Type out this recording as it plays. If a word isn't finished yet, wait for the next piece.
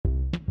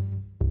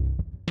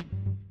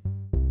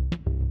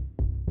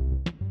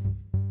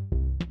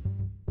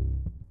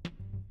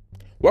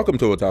Welcome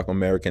to Otaku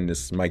American.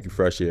 This is Mikey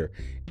Fresh here.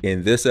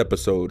 In this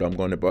episode, I'm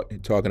going to be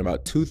talking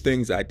about two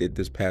things I did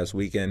this past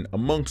weekend,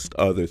 amongst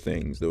other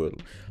things. There was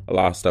a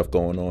lot of stuff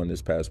going on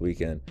this past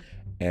weekend,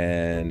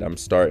 and I'm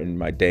starting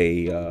my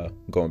day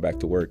going back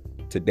to work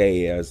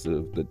today as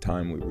of the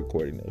time we're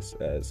recording this.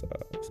 As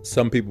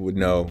some people would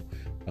know,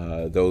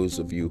 those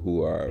of you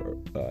who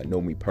know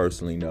me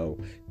personally know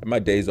that my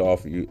days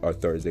off are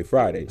Thursday,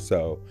 Friday.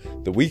 So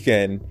the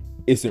weekend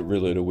isn't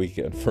really the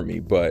weekend for me,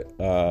 but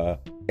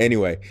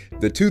anyway,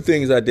 the two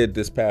things I did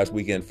this past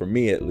weekend, for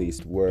me at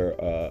least, were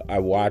I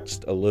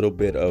watched a little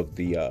bit of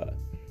the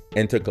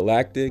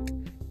Intergalactic,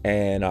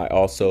 and I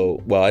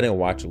didn't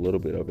watch a little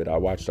bit of it. I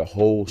watched a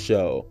whole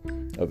show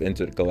of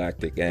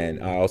Intergalactic,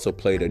 and I also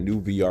played a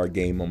new VR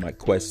game on my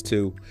Quest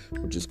 2,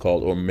 which is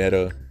called, or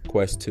Meta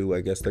Quest 2,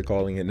 I guess they're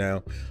calling it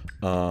now,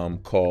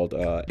 called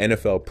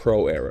NFL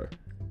Pro Era.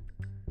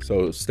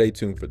 So stay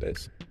tuned for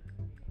this.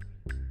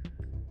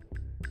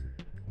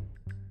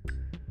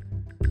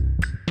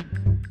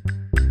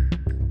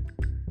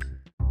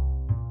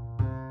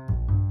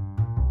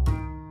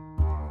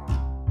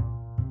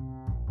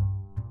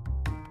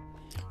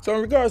 So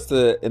in regards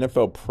to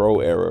NFL Pro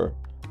Era,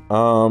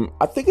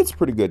 I think it's a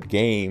pretty good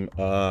game.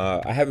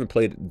 I haven't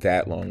played it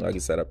that long. Like I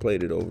said, I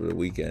played it over the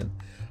weekend.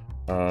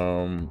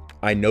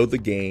 I know the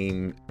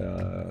game.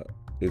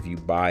 If you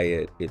buy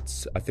it,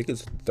 I think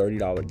it's a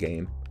 $30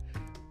 game.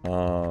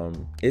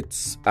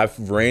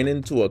 I've ran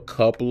into a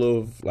couple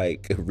of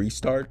like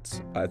restarts.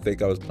 I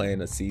think I was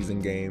playing a season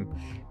game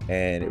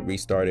and it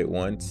restarted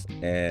once,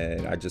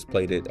 and I just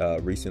played it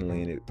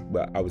recently, and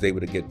I was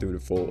able to get through the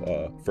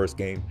full first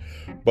game.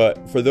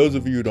 But for those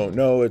of you who don't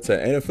know, it's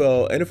an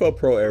NFL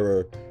Pro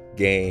Era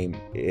game.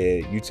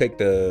 You take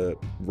the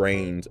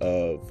reins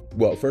of,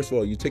 well, first of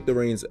all, you take the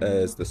reins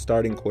as the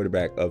starting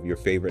quarterback of your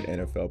favorite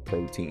NFL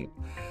pro team,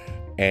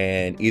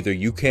 and either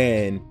you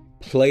can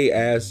play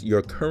as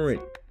your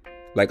current,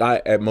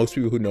 most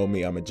people who know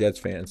me, I'm a Jets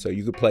fan, so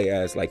you could play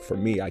as, like, for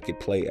me, I could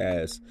play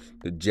as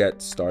the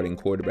Jets starting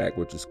quarterback,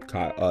 which is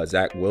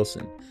Zach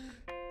Wilson.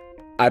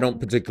 I don't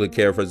particularly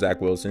care for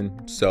Zach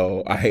Wilson,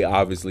 so I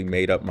obviously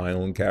made up my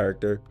own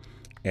character,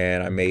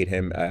 and I made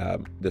him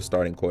the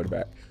starting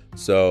quarterback.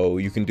 So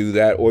you can do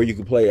that, or you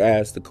can play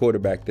as the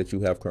quarterback that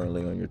you have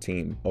currently on your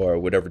team, or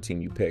whatever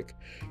team you pick.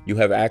 You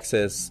have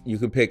access, you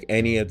can pick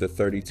any of the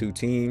 32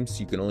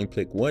 teams. You can only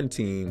pick one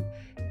team,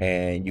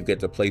 and you get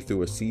to play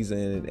through a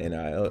season, and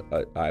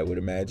I would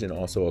imagine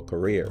also a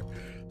career.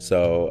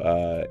 So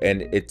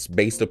and it's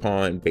based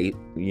upon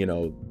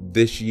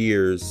this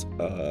year's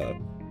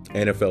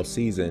NFL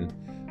season.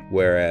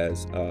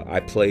 Whereas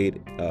I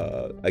played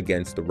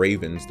against the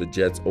Ravens. The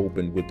Jets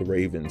opened with the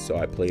Ravens, so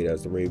I played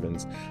as the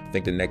Ravens. I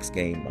think the next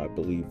game, I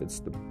believe it's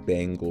the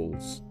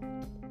Bengals.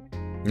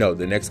 No,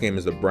 the next game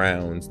is the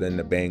Browns, then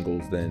the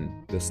Bengals,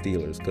 then the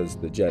Steelers, because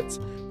the Jets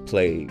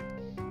play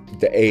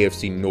the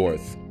AFC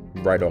North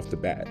right off the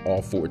bat,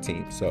 all 4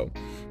 teams. So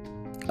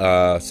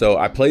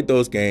I played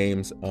those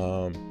games.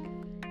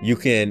 You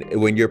can,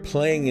 when you're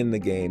playing in the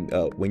game,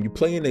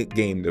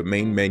 the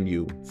main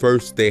menu,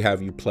 first they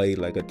have you play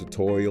like a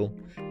tutorial.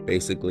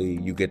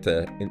 Basically, you get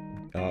to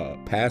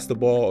pass the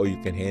ball, or you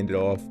can hand it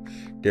off.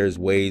 There's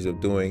ways of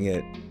doing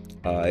it.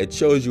 It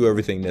shows you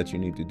everything that you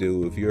need to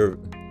do.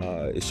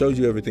 It shows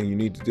you everything you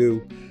need to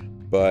do,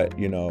 but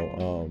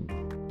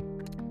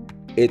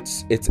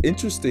it's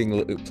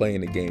interesting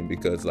playing the game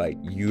because, like,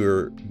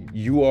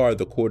 you are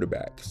the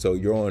quarterback, so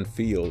you're on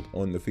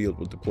the field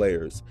with the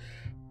players.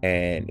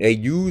 And they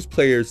use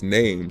players'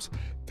 names.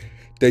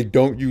 They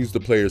don't use the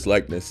players'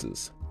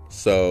 likenesses.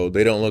 So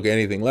they don't look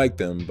anything like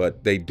them,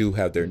 but they do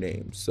have their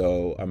names.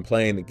 So I'm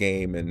playing the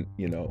game, and,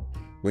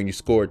 when you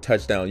score a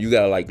touchdown, you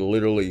gotta like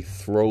literally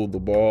throw the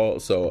ball.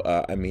 So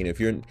if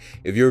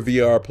you're a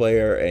VR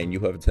player and you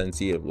have a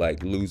tendency of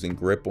like losing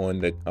grip on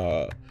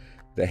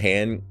the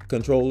hand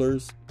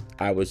controllers,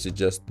 I would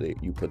suggest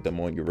that you put them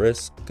on your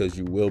wrist, because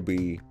you will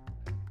be.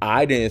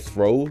 I didn't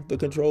throw the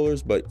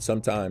controllers, but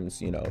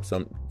sometimes,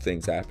 some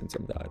things happen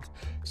sometimes.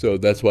 So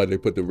that's why they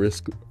put the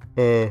wrist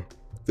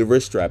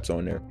straps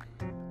on there.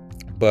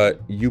 But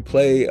you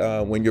play,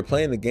 when you're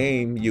playing the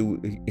game, you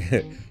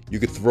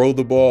could throw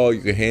the ball,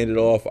 you can hand it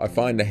off. I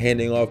find the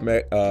handing off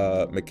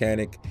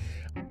mechanic,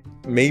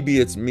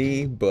 maybe it's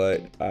me,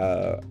 but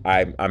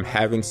I'm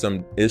having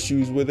some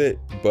issues with it.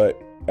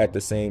 But at the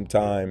same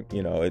time,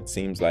 it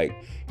seems like,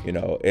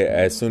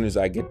 as soon as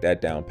I get that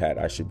down pat,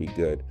 I should be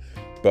good.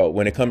 But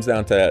when it comes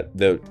down to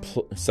the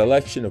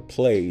selection of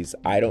plays,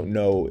 I don't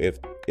know if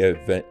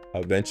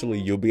eventually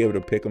you'll be able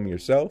to pick them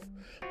yourself.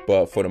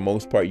 But for the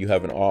most part, you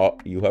have an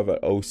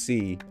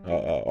OC,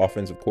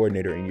 offensive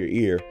coordinator, in your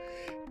ear,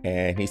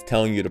 and he's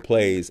telling you the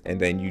plays, and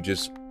then you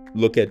just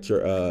look at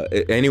your.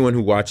 Anyone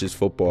who watches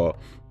football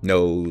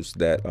knows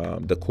that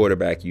the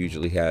quarterback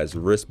usually has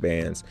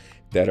wristbands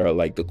that are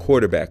like the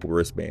quarterback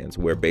wristbands,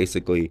 where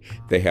basically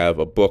they have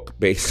a book.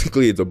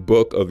 Basically, it's a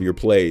book of your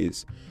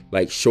plays,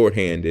 like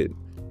shorthanded,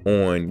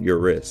 on your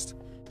wrist.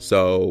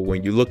 So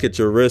when you look at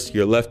your wrist,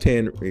 your left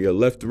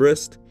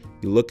wrist,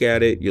 you look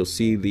at it, you'll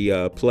see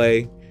the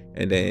play,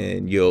 and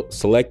then you'll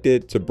select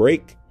it to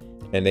break,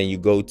 and then you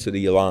go to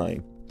the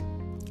line.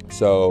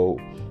 So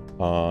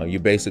you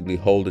basically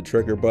hold the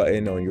trigger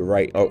button on your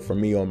right. Oh, for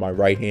me, on my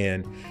right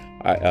hand,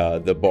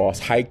 the ball's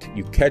hiked.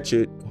 You catch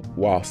it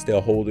while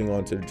still holding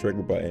onto the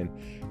trigger button,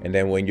 and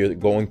then when you're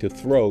going to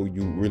throw,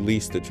 you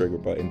release the trigger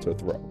button to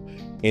throw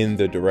in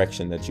the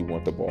direction that you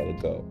want the ball to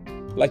go,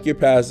 like you're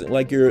passing,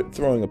 like you're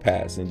throwing a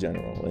pass in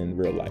general in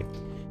real life.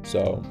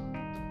 So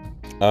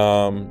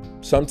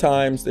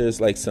sometimes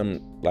there's like some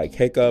like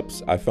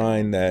hiccups. I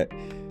find that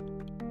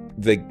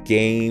the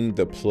game,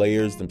 the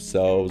players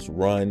themselves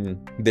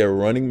their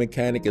running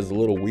mechanic is a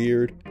little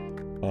weird.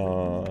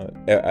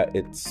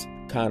 It's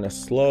kind of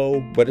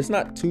slow, but it's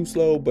not too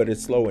slow, but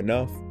it's slow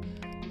enough.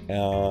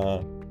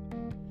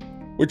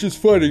 Which is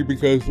funny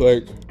because,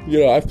 like,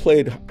 I've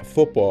played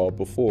football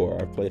before.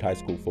 I've played high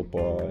school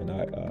football, and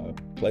I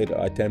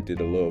attempted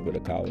a little bit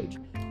of college.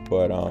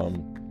 But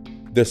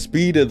the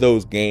speed of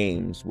those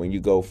games when you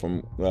go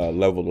from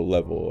level to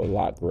level a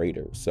lot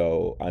greater.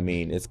 So, I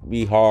mean, it would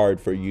be hard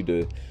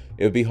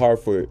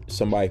for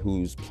somebody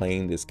who's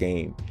playing this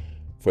game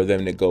for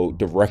them to go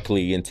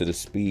directly into the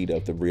speed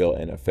of the real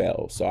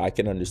NFL. So I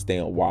can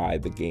understand why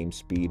the game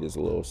speed is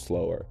a little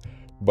slower.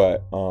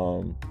 But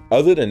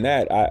other than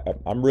that,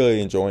 I'm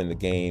really enjoying the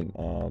game.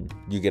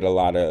 You get a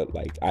lot of,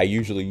 like, I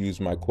usually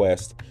use my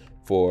quest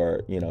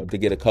for, to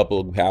get a couple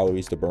of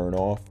calories to burn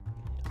off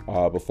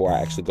before I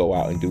actually go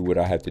out and do what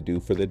I have to do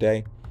for the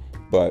day.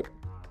 But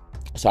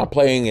so I'm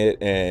playing it,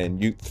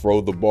 and you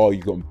throw the ball,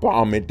 you can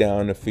bomb it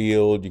down the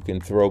field, you can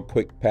throw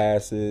quick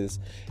passes,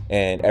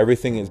 and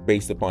everything is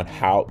based upon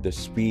how the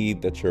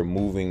speed that you're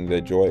moving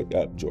the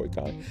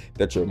Joy-Con,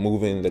 that you're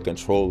moving the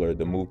controller,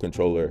 the Move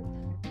controller,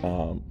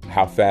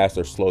 how fast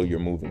or slow you're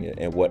moving it,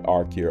 and what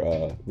arc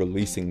you're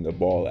releasing the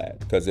ball at.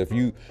 Because if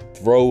you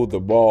throw the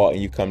ball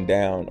and you come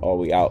down all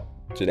the way out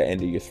to the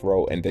end of your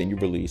throw and then you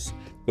release,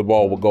 the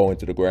ball will go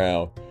into the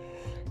ground.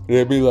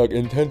 There'd be like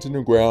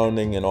intentional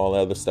grounding and all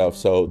that other stuff.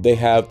 So the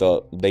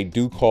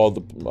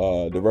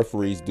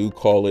referees do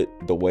call it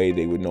the way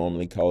they would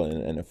normally call it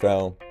in the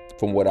NFL.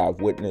 From what I've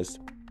witnessed,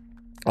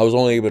 I was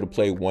only able to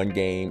play one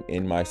game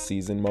in my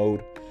season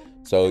mode.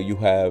 So you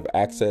have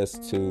access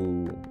to,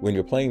 when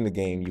you're playing the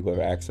game, you have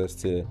access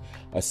to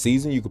a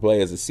season. You could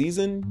play as a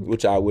season,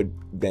 which I would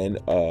then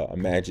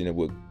imagine it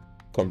would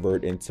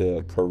convert into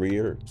a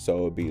career.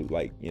 So it'd be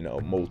like,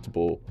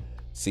 multiple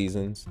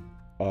seasons.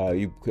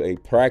 You play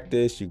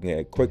practice, you can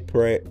get quick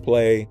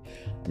play.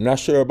 I'm not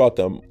sure about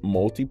the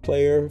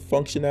multiplayer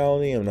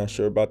functionality. I'm not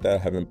sure about that. I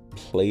haven't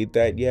played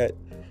that yet.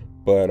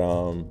 But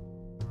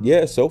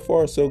yeah, so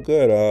far so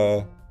good.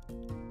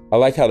 I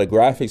like how the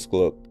graphics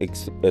look,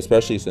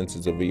 especially since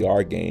it's a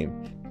VR game.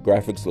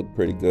 Graphics look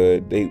pretty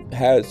good. They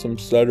had some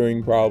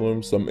stuttering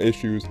problems, some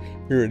issues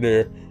here and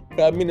there.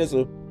 But I mean, it's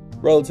a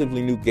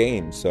relatively new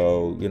game,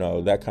 so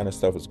that kind of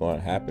stuff is going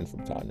to happen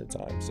from time to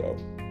time. So,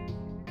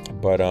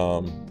 but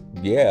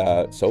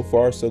yeah, so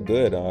far so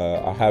good.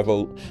 I'll have a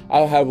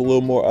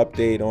little more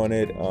update on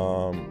it.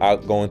 I'll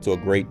go into a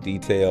great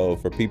detail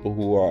for people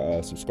who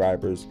are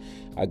subscribers.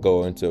 I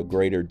go into a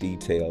greater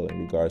detail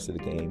in regards to the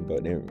game,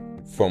 but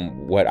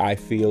from what I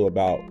feel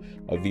about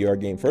a VR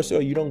game, first of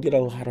all, you don't get a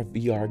lot of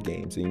VR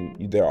games,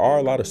 and there are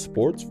a lot of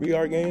sports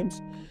VR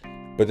games,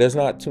 but there's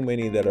not too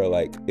many that are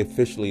like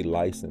officially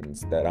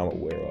licensed that I'm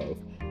aware of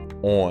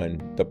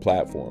on the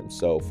platform.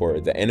 So for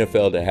the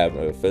NFL to have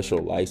an official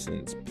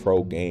licensed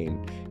pro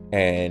game,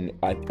 and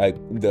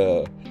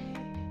the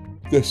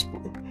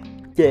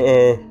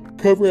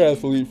cover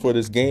athlete for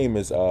this game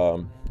is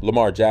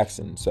Lamar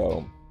Jackson.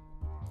 So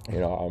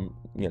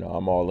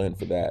I'm all in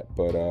for that.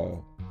 But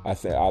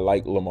I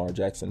like Lamar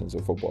Jackson as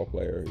a football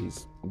player.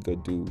 He's a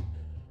good dude.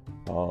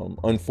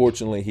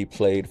 Unfortunately, he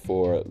played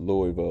for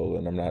Louisville,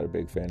 and I'm not a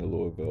big fan of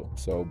Louisville.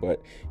 So,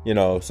 but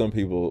some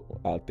people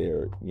out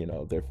there,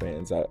 they're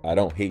fans. I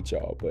don't hate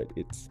y'all, but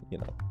it's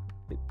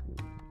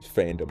it's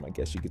fandom, I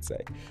guess you could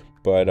say.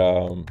 But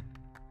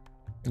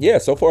yeah,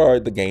 so far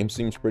the game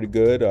seems pretty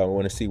good. I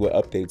want to see what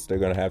updates they're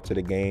gonna have to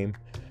the game.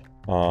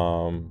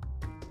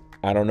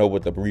 I don't know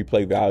what the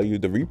replay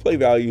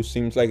value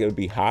seems like it would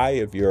be high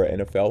if you're an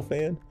NFL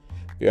fan.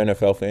 If you're an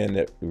NFL fan,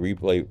 that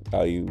replay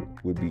value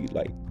would be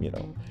like,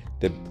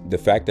 the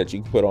fact that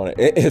you put on it.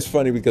 It's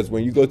funny because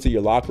when you go to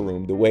your locker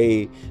room, the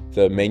way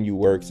the menu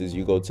works is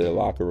you go to the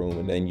locker room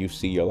and then you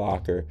see your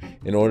locker.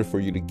 In order for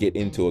you to get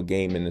into a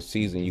game in the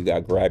season, you got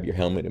to grab your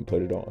helmet and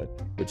put it on,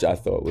 which I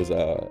thought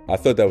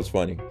that was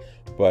funny.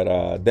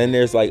 But then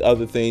there's like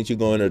other things. You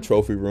go in a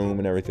trophy room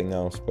and everything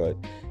else. But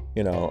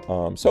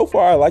so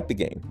far I like the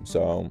game.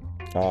 So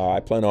I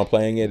plan on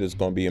playing it. It's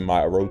going to be in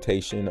my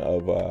rotation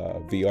of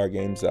VR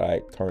games that I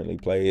currently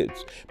play.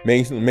 It's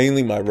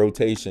mainly my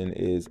rotation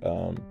is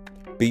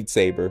Beat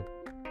Saber,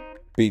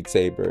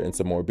 and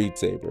some more Beat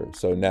Saber.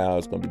 So now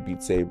it's going to be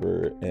Beat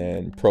Saber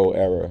and Pro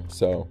Era.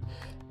 So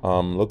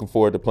I'm looking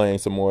forward to playing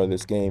some more of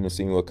this game and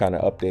seeing what kind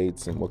of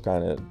updates and what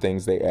kind of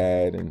things they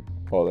add and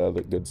all the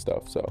other good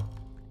stuff. So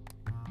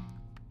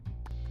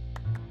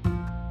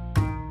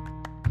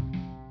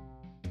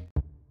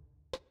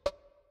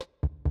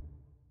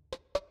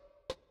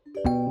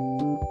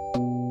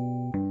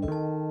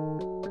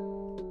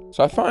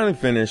So I finally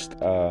finished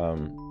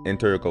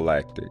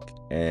Intergalactic,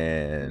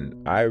 and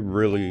I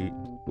really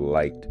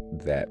liked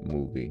that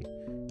movie.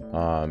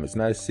 It's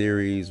not a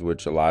series,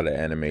 which a lot of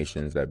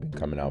animations that have been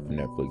coming out from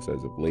Netflix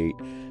as of late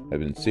have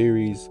been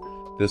series.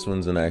 This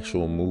one's an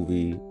actual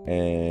movie,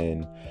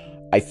 and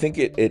I think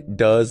it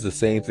does the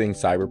same thing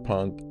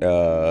Cyberpunk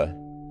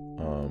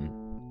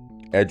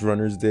Edge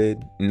Runners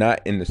did,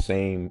 not in the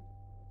same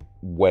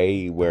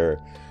way where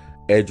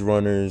Edge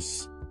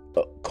Runners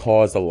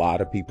caused a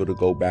lot of people to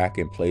go back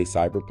and play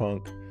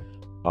Cyberpunk.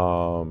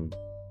 Um,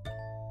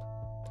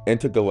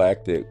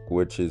 Intergalactic,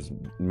 which is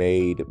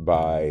made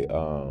by,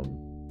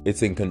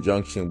 it's in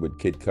conjunction with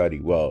Kid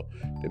Cudi. Well,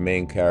 the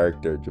main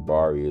character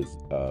Jabari is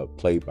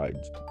played by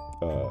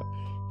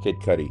Kid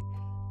Cudi.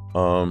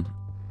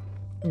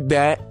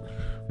 That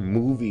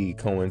movie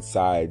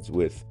coincides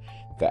with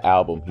the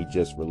album he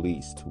just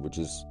released, which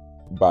is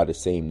by the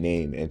same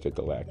name,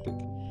 Intergalactic.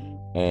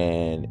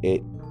 And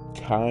it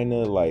kind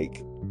of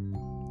like,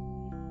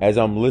 as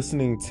I'm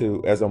watching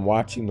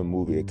the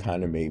movie, it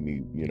kind of made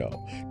me,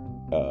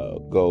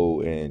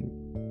 go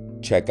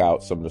and check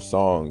out some of the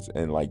songs.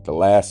 And like the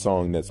last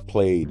song that's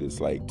played is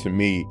like, to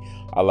me,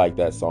 I like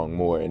that song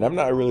more. And I'm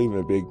not really even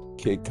a big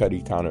Kid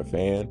Cudi kind of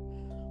fan.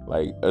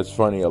 Like, it's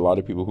funny, a lot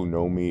of people who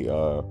know me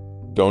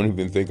don't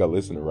even think I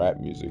listen to rap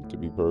music, to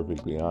be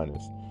perfectly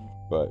honest.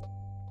 But,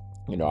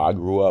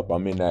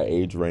 I'm in that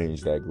age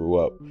range that grew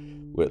up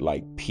with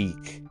like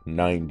peak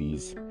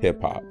 90s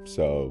hip hop.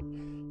 So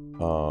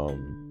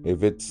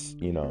if it's,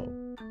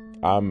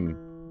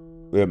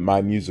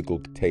 my musical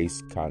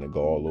tastes kind of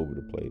go all over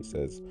the place,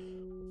 as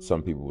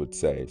some people would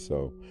say.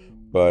 So,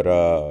 but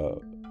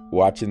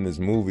watching this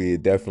movie,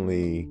 it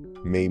definitely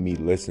made me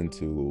listen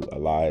to a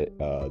lot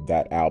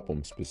that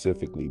album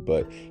specifically.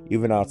 But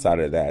even outside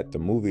of that, the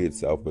movie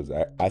itself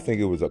I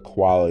think it was a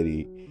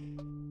quality.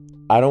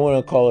 I don't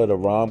want to call it a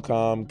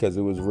rom-com because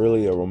it was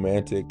really a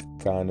romantic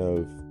kind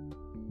of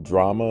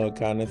drama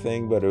kind of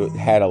thing, but it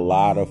had a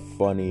lot of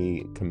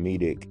funny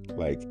comedic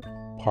like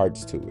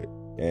parts to it,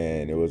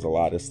 and it was a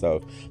lot of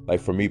stuff. Like,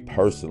 for me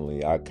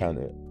personally, I kind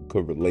of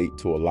could relate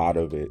to a lot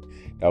of it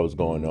that was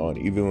going on,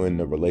 even in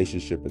the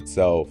relationship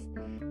itself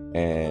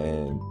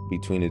and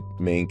between the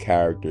main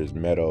characters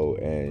Meadow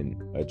and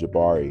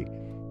Jabari,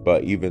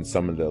 but even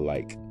some of the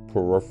like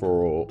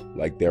peripheral,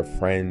 like their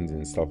friends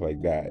and stuff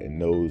like that, and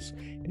those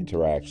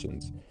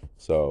interactions.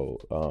 So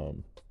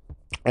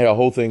and the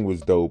whole thing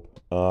was dope.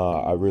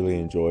 I really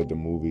enjoyed the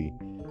movie.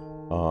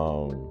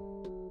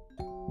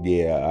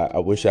 I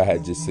wish I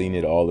had just seen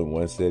it all in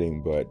one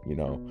sitting, but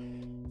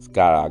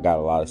I got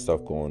a lot of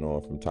stuff going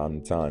on from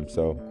time to time.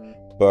 So,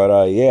 but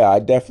I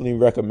definitely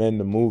recommend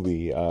the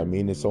movie. I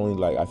mean, I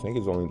think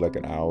it's only like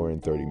an hour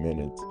and 30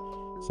 minutes.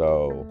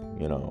 So,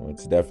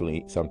 it's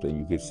definitely something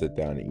you could sit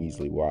down and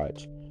easily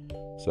watch.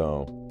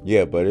 So,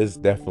 yeah, but I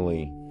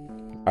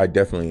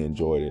definitely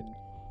enjoyed it.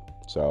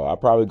 So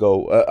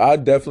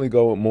I'd definitely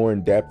go more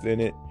in depth in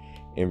it,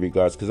 in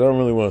regards, because I don't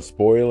really want to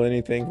spoil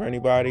anything for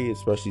anybody,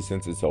 especially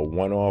since it's a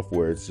one-off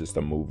where it's just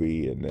a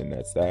movie and then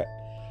that's that.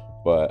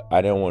 But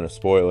I didn't want to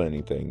spoil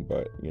anything.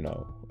 But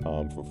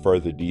for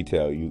further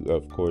detail, you,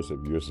 of course, if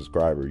you're a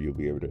subscriber, you'll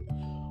be able to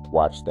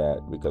watch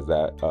that, because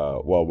that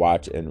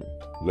watch and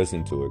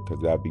listen to it,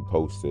 because that'll be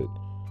posted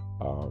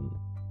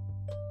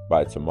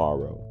by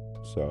tomorrow.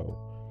 So,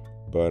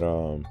 but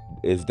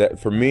is that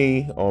for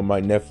me on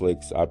my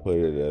Netflix? I put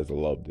it as I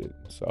loved it.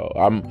 So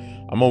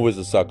I'm always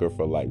a sucker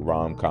for like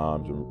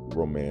rom-coms and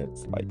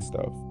romance like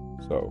stuff.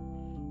 So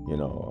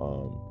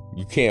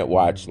you can't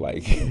watch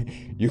like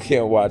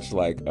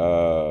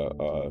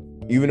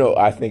even though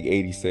I think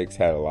 86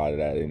 had a lot of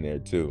that in there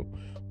too,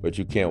 but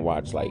you can't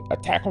watch like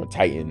Attack on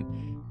Titan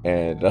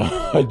and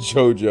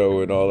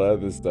JoJo and all that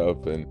other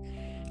stuff, and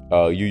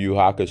Yu Yu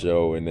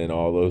Hakusho, and then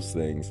all those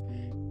things,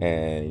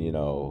 and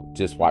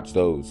just watch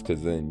those,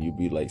 because then you'd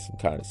be like some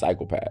kind of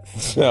psychopath.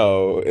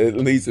 So at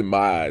least in my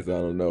eyes, I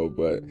don't know,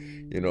 but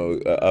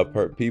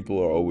people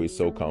are always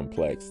so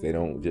complex. They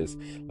don't just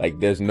like,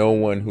 there's no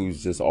one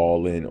who's just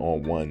all in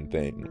on one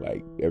thing.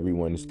 Like,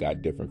 everyone's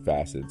got different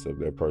facets of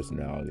their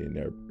personality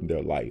and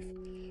their life.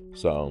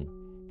 So,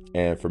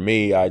 and for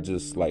me, I'm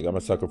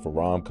a sucker for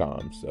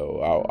rom-coms,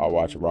 so I'll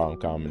watch a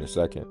rom-com in a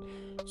second.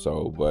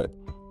 So, but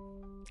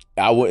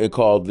I wouldn't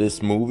call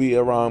this movie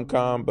a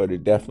rom-com, but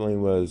it definitely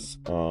was.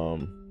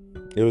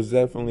 It was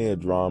definitely a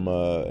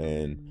drama,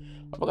 and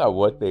I forgot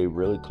what they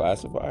really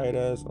classify it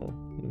as.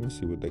 Let me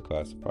see what they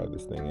classify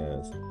this thing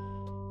as.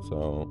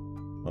 So,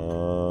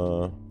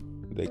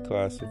 they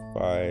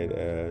classify it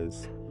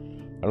as,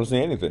 I don't see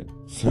anything.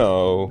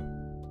 So,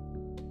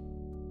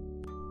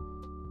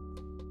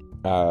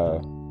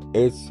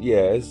 it's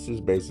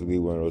just basically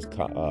one of those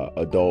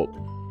adult,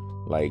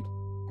 like,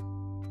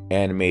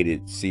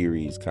 animated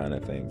series kind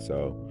of thing.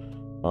 So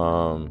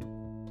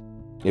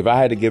if I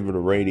had to give it a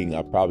rating,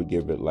 I'd probably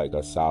give it like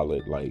a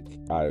solid, like,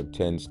 out of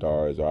 10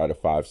 stars or out of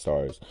 5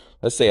 stars.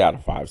 Let's say out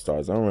of 5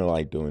 stars. I don't really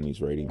like doing these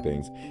rating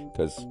things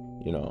because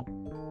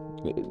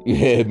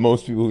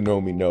most people who know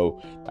me know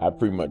I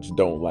pretty much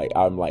don't like,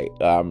 I'm like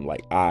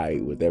I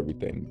with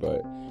everything.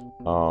 But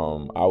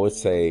I would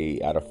say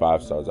out of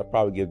 5 stars, I'd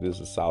probably give this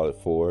a solid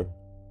 4.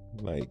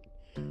 Like,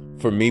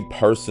 for me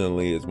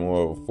personally, it's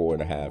more of a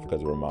 4.5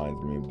 because it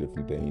reminds me of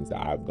different things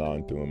that I've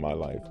gone through in my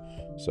life.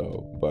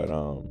 So, but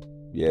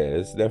yeah,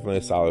 it's definitely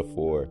a solid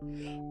 4.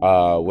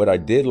 What I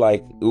did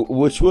like,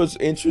 which was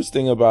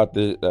interesting about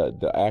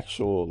the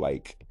actual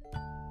like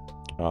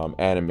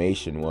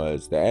animation,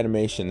 was the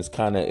animation is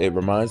kind of, it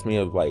reminds me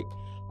of like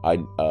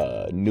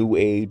a new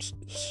age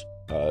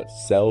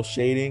cell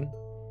shading,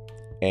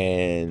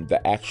 and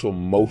the actual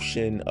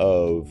motion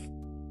of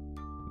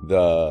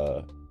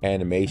the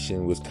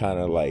animation was kind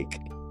of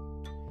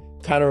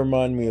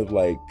remind me of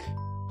like,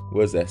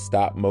 was that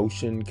stop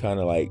motion, kind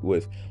of like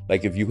with,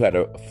 like if you had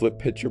a flip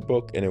picture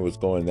book and it was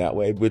going that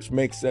way, which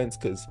makes sense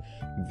because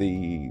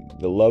the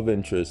love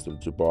interest of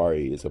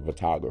Jabari is a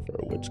photographer,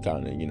 which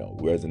kind of,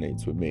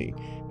 resonates with me.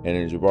 And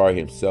then Jabari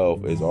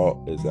himself is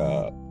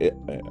a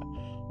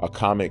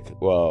comic,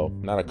 well,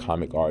 not a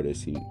comic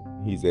artist,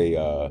 he's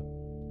a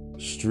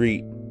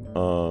street,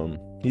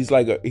 he's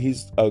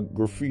a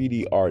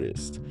graffiti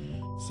artist.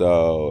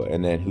 So,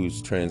 and then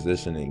who's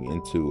transitioning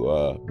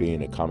into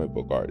being a comic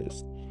book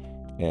artist,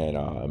 and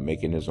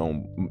making his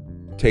own,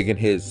 taking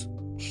his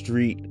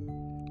street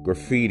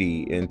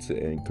graffiti into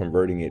and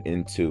converting it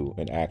into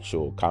an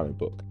actual comic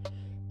book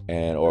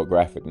or a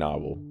graphic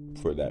novel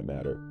for that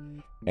matter.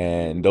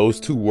 And those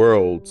two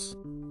worlds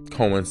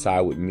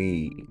coincide with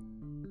me,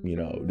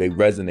 they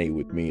resonate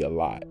with me a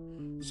lot.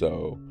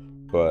 So,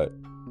 but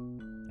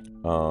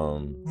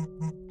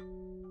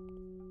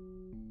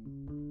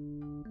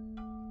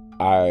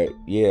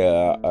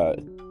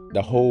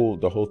the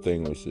whole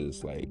thing was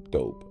just like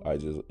dope. I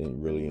just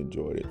really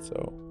enjoyed it.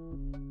 So,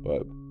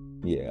 but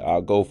yeah,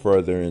 I'll go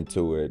further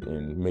into it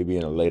and maybe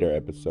in a later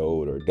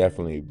episode, or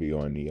definitely be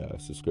on the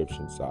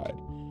subscription side.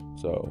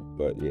 So,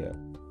 but yeah.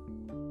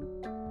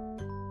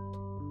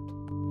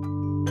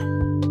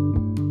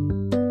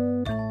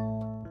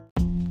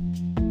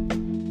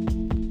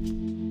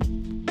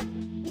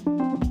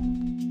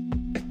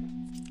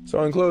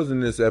 So in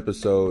closing this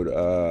episode,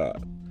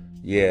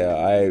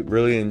 I'm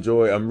really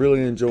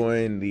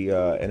enjoying the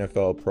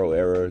NFL Pro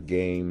Era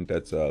game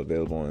that's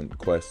available on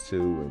Quest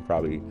 2 and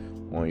probably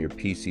on your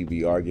PC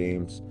VR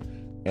games.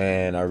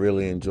 And I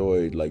really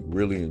enjoyed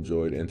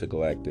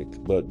Intergalactic.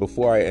 But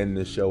before I end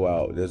this show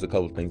out, there's a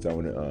couple things I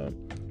want to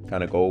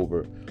kind of go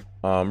over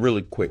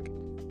really quick.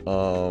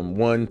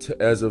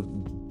 As of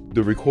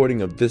the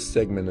recording of this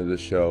segment of the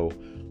show,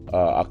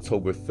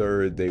 October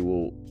 3rd,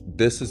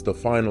 this is the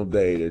final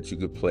day that you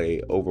could play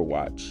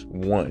Overwatch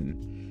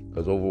 1,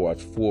 because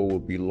Overwatch 4 will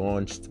be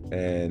launched,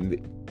 and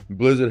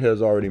Blizzard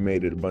has already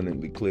made it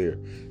abundantly clear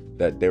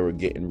that they were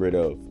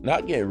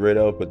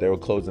but they were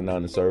closing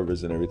down the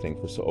servers and everything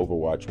for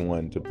Overwatch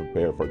 1 to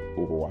prepare for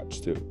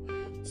Overwatch 2.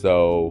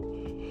 So,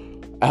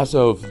 as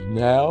of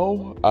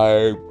now,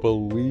 I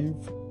believe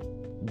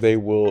they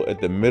will, at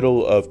the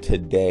middle of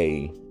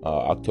today,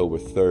 October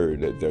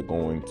 3rd,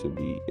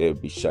 it'll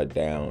be shut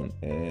down.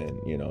 And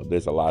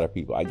there's a lot of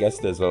people, I guess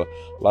there's a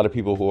lot of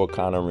people who are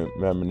kind of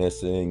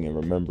reminiscing and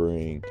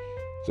remembering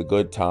the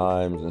good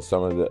times and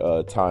some of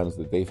the times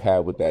that they've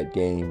had with that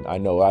game. I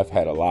know I've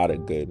had a lot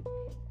of good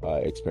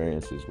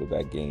experiences with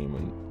that game,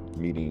 and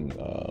meeting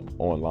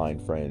online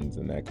friends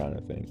and that kind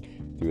of thing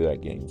through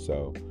that game.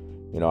 So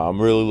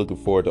I'm really looking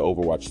forward to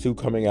Overwatch 2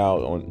 coming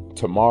out on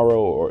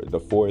tomorrow, or the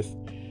 4th.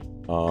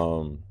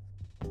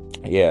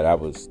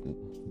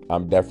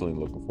 I'm definitely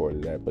looking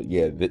forward to that. But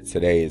yeah,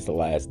 today is the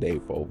last day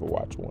for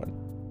Overwatch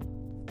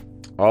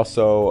 1.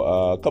 Also,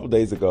 a couple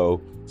days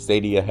ago,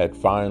 Stadia had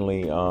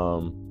finally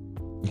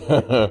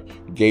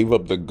gave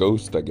up the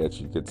ghost, I guess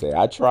you could say.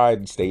 I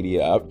tried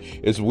Stadia.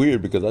 It's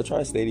weird because I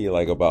tried Stadia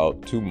like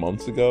about 2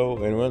 months ago,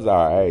 and it was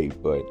alright,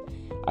 but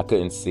I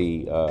couldn't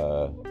see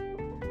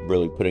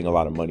really putting a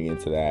lot of money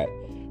into that.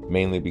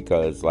 Mainly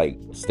because like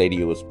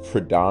Stadia was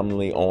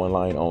predominantly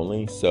online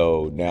only.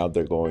 So now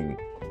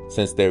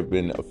since they've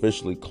been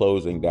officially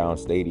closing down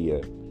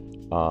Stadia,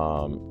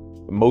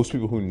 most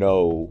people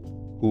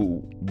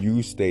who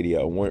use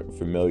Stadia weren't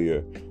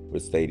familiar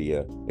with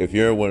Stadia. If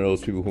you're one of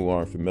those people who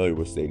aren't familiar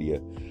with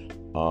Stadia,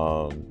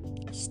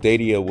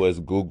 Stadia was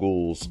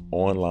Google's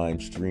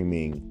online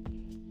streaming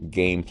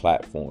game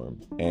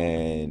platform.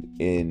 And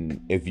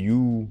if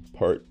you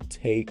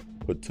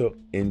partook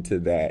into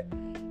that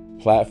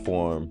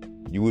platform,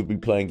 you would be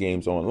playing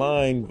games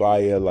online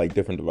via like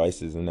different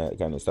devices and that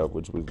kind of stuff,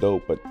 which was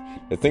dope. But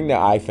the thing that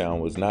I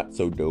found was not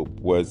so dope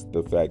was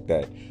the fact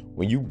that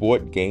when you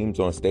bought games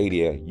on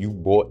Stadia, you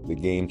bought the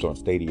games on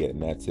Stadia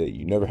and that's it.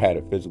 You never had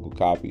a physical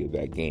copy of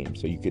that game,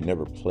 so you could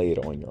never play it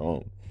on your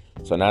own.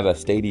 So now that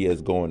Stadia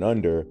is going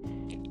under,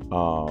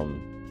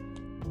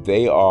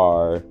 they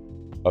are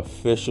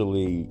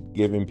officially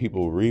giving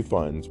people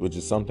refunds, which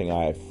is something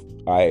I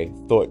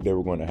thought they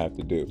were going to have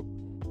to do.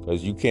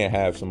 Because you can't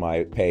have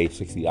somebody pay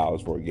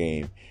 $60 for a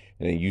game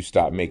and then you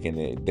stop making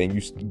it, then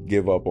you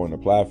give up on the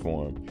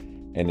platform,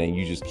 and then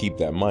you just keep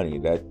that money.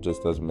 That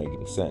just doesn't make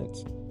any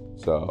sense.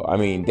 So, I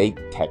mean, they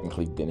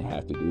technically didn't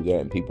have to do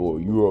that. And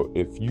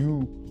if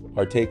you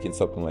partake in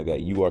something like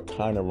that, you are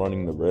kind of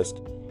running the risk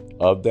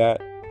of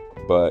that.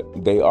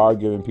 But they are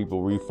giving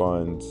people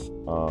refunds.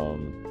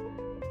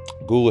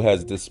 Google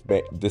has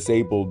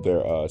disabled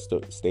their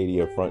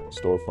Stadia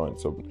storefront,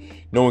 so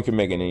no one can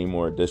make any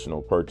more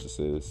additional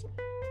purchases.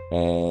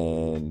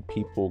 And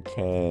people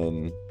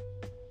can,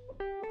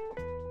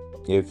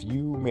 if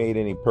you made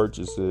any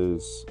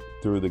purchases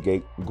through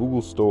the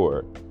Google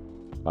Store,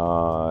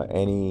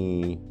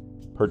 any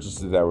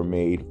purchases that were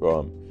made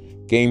from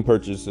game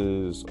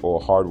purchases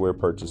or hardware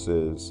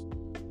purchases,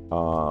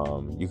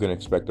 you can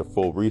expect a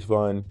full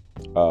refund,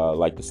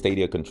 like the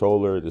Stadia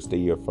controller, the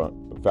Stadia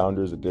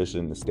Founders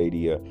Edition, the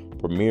Stadia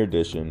Premier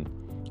Edition,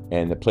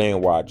 and the Play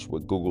and Watch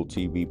with Google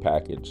TV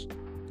package.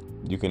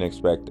 You can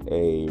expect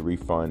a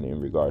refund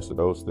in regards to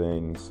those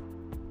things.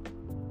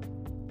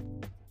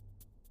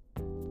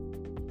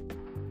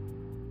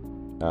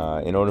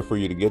 In order for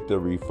you to get the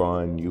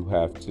refund, you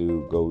have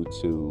to go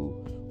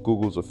to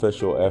Google's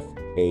official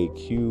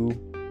FAQ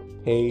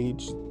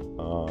page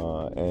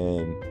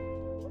and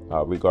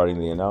regarding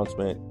the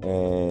announcement,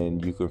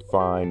 and you can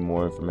find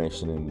more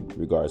information in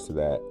regards to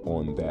that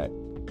on that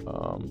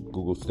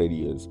Google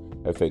Stadia's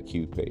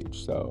FAQ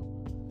page. So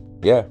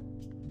yeah,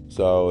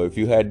 so if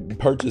you had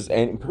purchased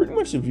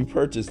if you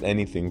purchased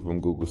anything from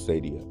Google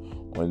Stadia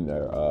on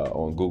their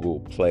on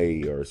Google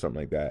Play or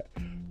something like that,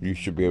 you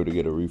should be able to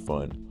get a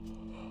refund.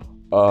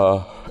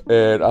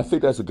 And I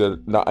think that's a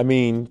good. No, I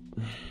mean,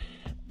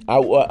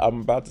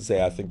 I'm about to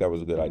say I think that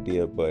was a good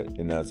idea,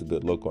 and that's a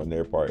good look on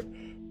their part.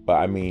 But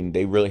I mean,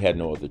 they really had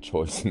no other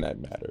choice in that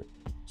matter.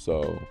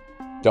 So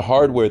the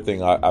hardware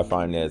thing, I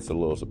find that's a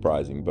little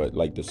surprising. But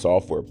like the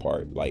software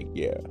part, like,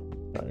 yeah,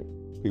 right?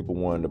 People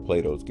wanted to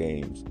play those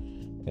games,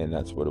 and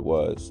that's what it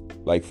was.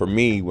 Like for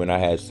me, when I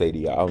had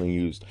Stadia, I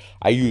used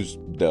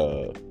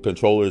the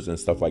controllers and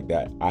stuff like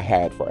that I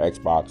had for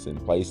Xbox and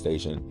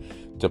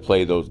PlayStation to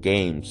play those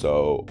games,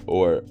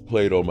 or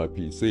play it on my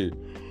PC.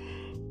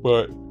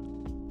 But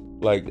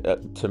like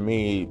to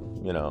me,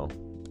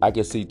 I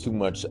could see too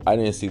much. I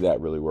didn't see that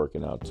really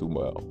working out too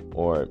well,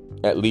 or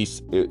at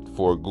least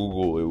for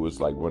Google, it was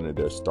like one of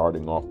their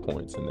starting off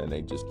points, and then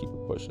they just keep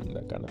it pushing,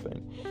 that kind of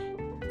thing.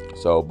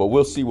 So, but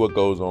we'll see what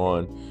goes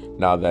on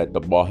now that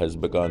the ball has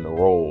begun to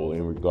roll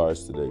in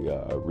regards to the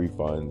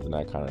refunds and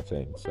that kind of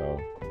thing. So,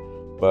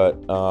 but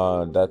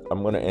that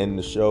I'm gonna end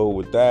the show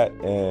with that.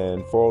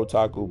 And for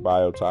Otaku,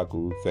 by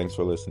Otaku, thanks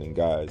for listening,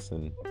 guys,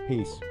 and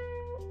peace.